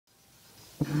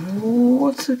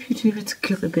What's up, YouTube? It's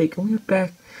Killer Bacon. We're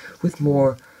back with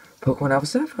more Pokemon Alpha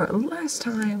Sapphire. Last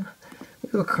time,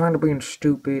 we were kind of being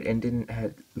stupid and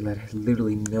had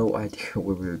literally no idea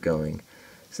where we were going.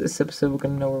 So this episode, we're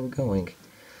gonna know where we're going.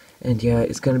 And yeah,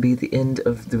 it's gonna be the end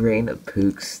of the reign of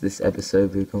Pooks. This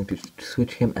episode, we're going to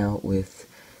switch him out with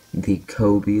the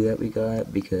Kobe that we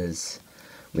got because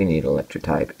we need Electric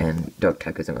type, and Dark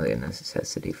type isn't really a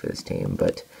necessity for this team,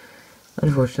 but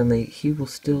unfortunately, he will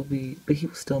still be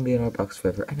in our box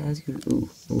forever. And as you,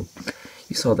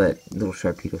 you saw that little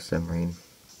Sharpedo submarine.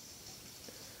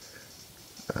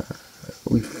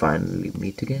 We finally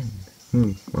meet again.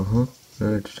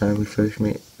 It's time we first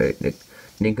meet. Right,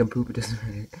 Nincompoop, it doesn't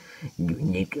matter. You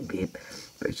nincompoop.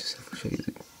 But it's just, I'll show you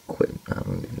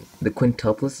the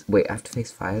quintuplets. Wait, after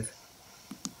phase 5?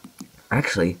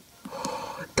 Actually,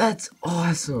 that's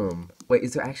awesome. Wait,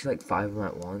 is there actually like 5 of them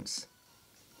at once?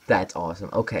 That's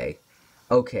awesome. Okay.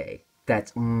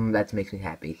 That makes me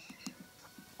happy.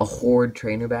 A horde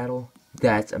trainer battle?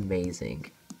 That's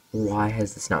amazing. Why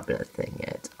has this not been a thing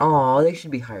yet? Oh, they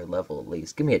should be higher level at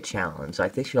least. Give me a challenge.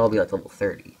 Like, they should all be like level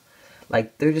 30.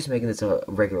 Like, they're just making this a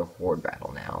regular horde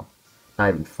battle now. Not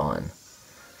even fun.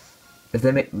 If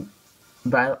they make...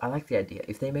 But I like the idea.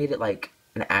 If they made it like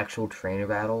an actual trainer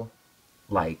battle,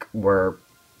 like, where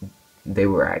they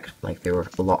were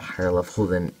a lot higher level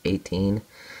than 18,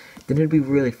 then it'd be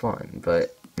really fun,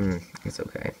 but it's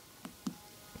okay.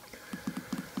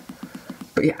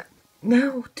 But yeah,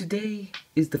 now today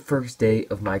is the first day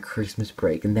of my Christmas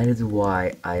break, and that is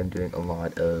why I am doing a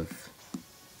lot of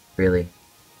really.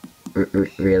 Well,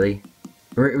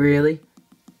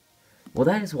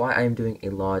 that is why I am doing a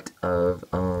lot of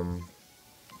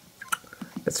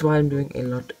That's why I'm doing a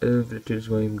lot of. That is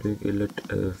why I'm doing a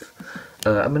lot of.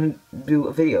 I'm gonna do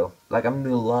a video. Like, I'm gonna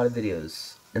do a lot of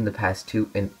videos in the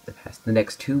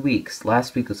next 2 weeks.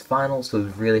 Last week was final, so it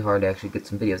was really hard to actually get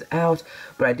some videos out.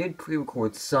 But I did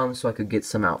pre-record some so I could get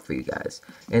some out for you guys.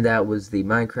 And that was the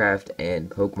Minecraft and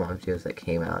Pokemon videos that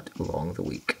came out along the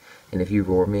week. And if you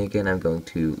roar me again, I'm going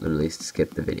to literally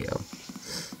skip the video.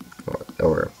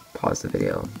 Or pause the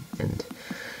video. And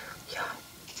yeah.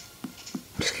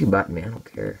 Just keep biting me, I don't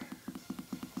care.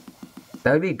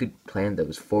 That would be a good plan though,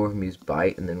 is 4 of them use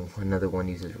Bite and then another one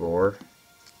uses Roar.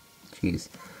 Jeez.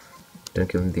 Don't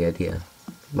give him the idea.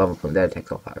 Lava Plume, that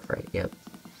attacks all 5, right? Yep.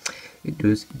 It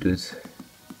does.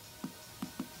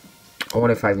 I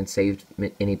wonder if I even saved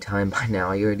any time by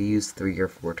now. I already used 3 or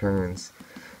 4 turns.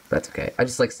 That's okay. I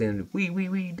just like seeing the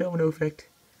wee domino effect.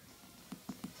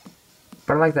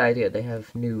 But I like the idea. They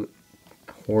have new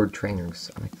horde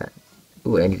trainers. I like that.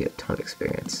 Ooh, and you get a ton of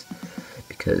experience.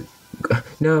 Because...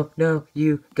 No,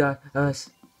 you got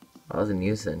us. I was in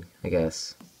unison, I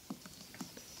guess.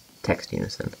 Text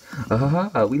unison.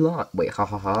 We lost. Wait,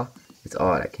 It's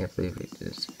odd. I can't believe it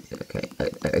just... Okay,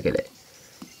 I get it.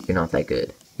 You're not that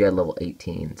good. You're at level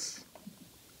 18s.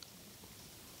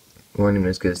 You weren't even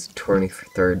as good as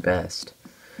 23rd best.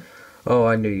 Oh,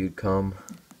 I knew you'd come.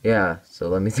 Yeah, so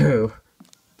let me through.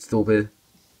 Stupid.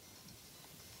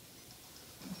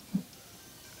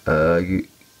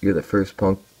 You're the first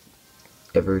punk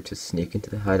ever to sneak into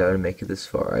the hideout and make it this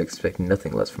far. I expect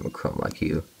nothing less from a crumb like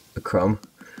you. A crumb?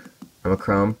 I'm a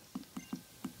crumb?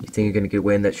 You think you're gonna get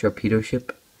away in that Sharpedo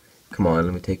ship? Come on,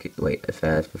 let me take it. Wait,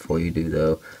 fast before you do,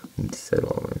 though. I need to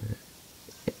settle on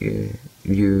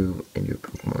you and your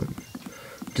Pokemon.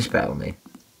 Just battle me.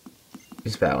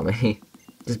 Just battle me.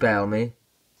 Just battle me.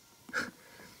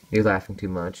 You're laughing too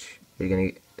much. You're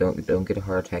gonna don't get a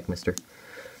heart attack, mister.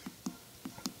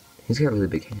 He's got really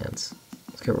big hands.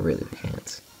 He's got really big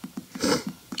hands.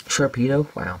 Sharpedo?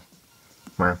 Wow.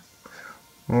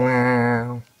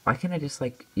 Why can't I just,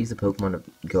 like, use a Pokemon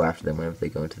to go after them whenever they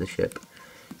go into the ship?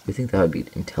 You think that would be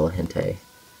Intelligente?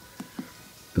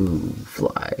 Ooh,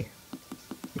 fly.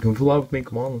 You can fly with me,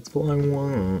 come on, let's fly.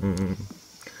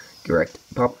 Correct.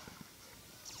 Pop.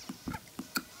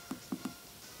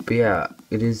 But yeah,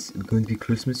 it is going to be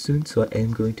Christmas soon, so I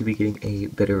am going to be getting a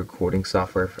better recording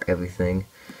software for everything.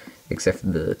 Except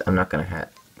for I'm not gonna have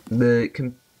the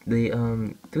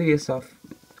 3DS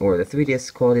or the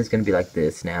 3DS quality is gonna be like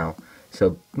this now,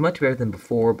 so much better than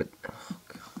before, but oh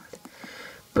god,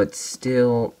 but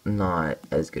still not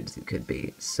as good as it could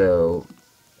be. So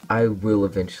I will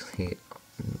eventually,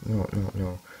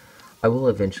 I will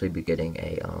eventually be getting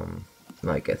a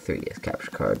like a 3DS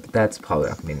capture card, but that's probably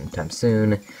not gonna be anytime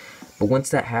soon. But once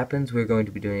that happens, we're going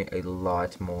to be doing a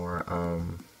lot more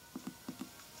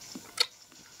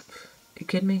you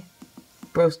kidding me?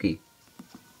 Broski.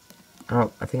 I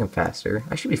think I'm faster.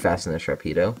 I should be faster than a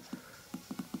Sharpedo.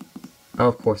 Oh,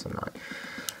 of course I'm not.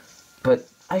 But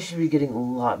I should be getting a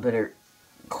lot better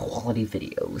quality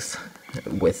videos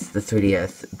with the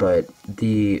 3DS, but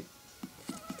the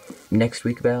next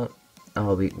week we'll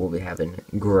be having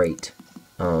great,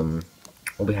 we'll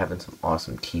be having some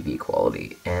awesome TV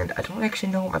quality, and I don't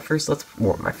actually know what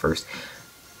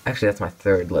actually that's my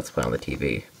third Let's Play on the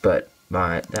TV, but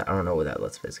I don't know what that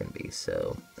Let's Play is gonna be,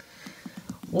 so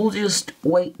we'll just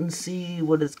wait and see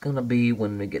what it's gonna be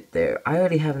when we get there. I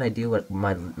already have an idea what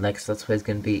my next Let's Play is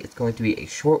gonna be. It's going to be a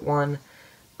short one,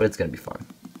 but it's gonna be fun.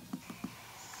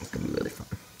 It's gonna be really fun.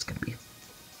 It's gonna be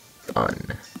fun.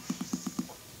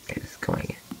 It's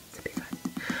going to be fun.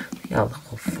 Yeah,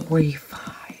 level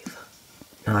 45.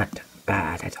 Not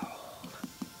bad at all.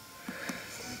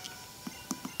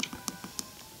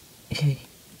 Yay.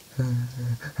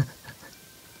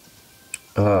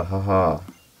 Haha.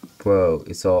 Bro,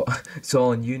 it's all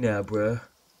on you now, bro.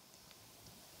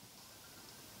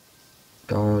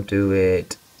 Don't do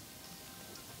it.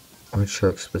 Aren't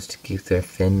sharks supposed to keep their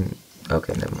fin?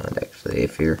 Okay, never mind. Actually,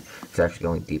 if it's actually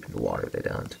going deep into the water, they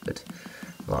don't. But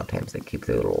a lot of times they keep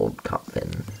their little old top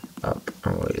fin up. I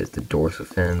don't know what it is. The dorsal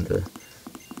fin,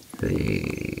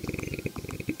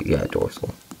 yeah,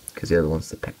 dorsal, because the other one's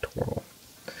the pectoral.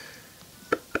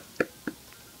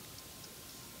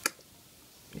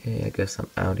 Yeah, I guess I'm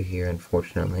out of here,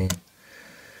 unfortunately.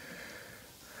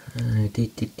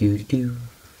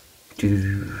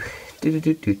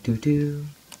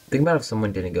 Think about if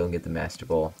someone didn't go and get the Master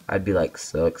Ball. I'd be like,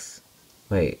 sucks.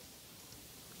 Wait.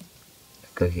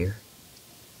 Go here?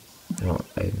 I have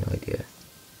no idea.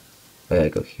 Wait, I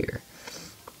go here.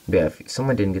 But yeah, if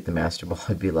someone didn't get the Master Ball,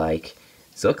 I'd be like,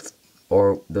 sucks.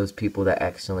 Or those people that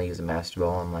accidentally use a Master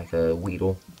Ball on like a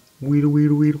Weedle.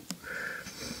 Weedle.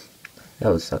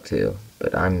 That would suck too.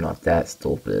 But I'm not that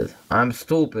stupid. I'm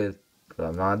stupid, but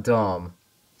I'm not dumb.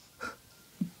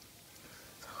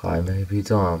 I may be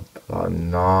dumb, but I'm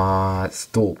not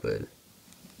stupid.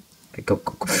 Okay, go.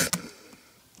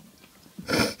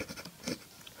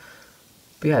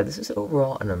 But yeah, this is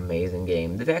overall an amazing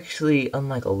game. They've actually,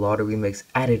 unlike a lot of remakes,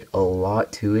 added a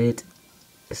lot to it,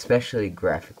 especially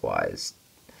graphic-wise,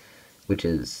 which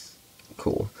is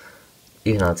cool.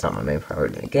 Even though it's not my main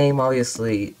priority in the game,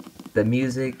 obviously, the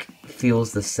music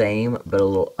feels the same, but a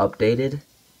little updated,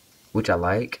 which I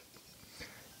like,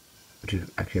 which is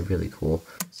actually really cool.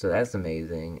 So that's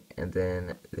amazing. And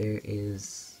then there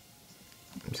is,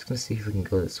 I'm just gonna see if we can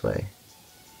go this way.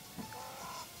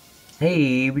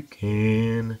 Hey, we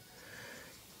can.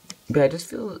 But it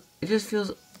just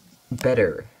feels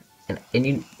better. And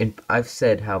I've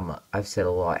said a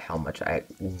lot how much I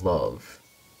love,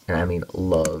 and I mean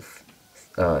love,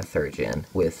 3rd gen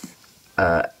with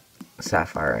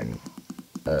Sapphire and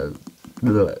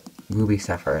Ruby,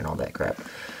 Sapphire, and all that crap.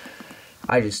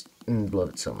 I just love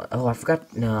it so much. Oh, I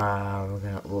forgot. Nah,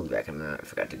 we'll be back in a minute. I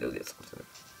forgot to go get something.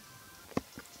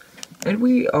 And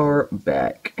we are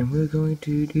back, and we're going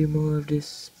to do more of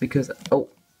this because, oh,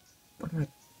 what am I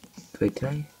doing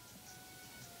today?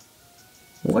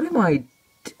 What am I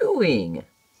doing?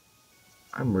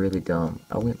 I'm really dumb.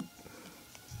 Oh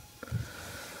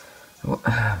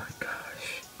my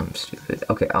gosh, I'm stupid.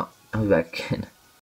 Okay, I'll be back again.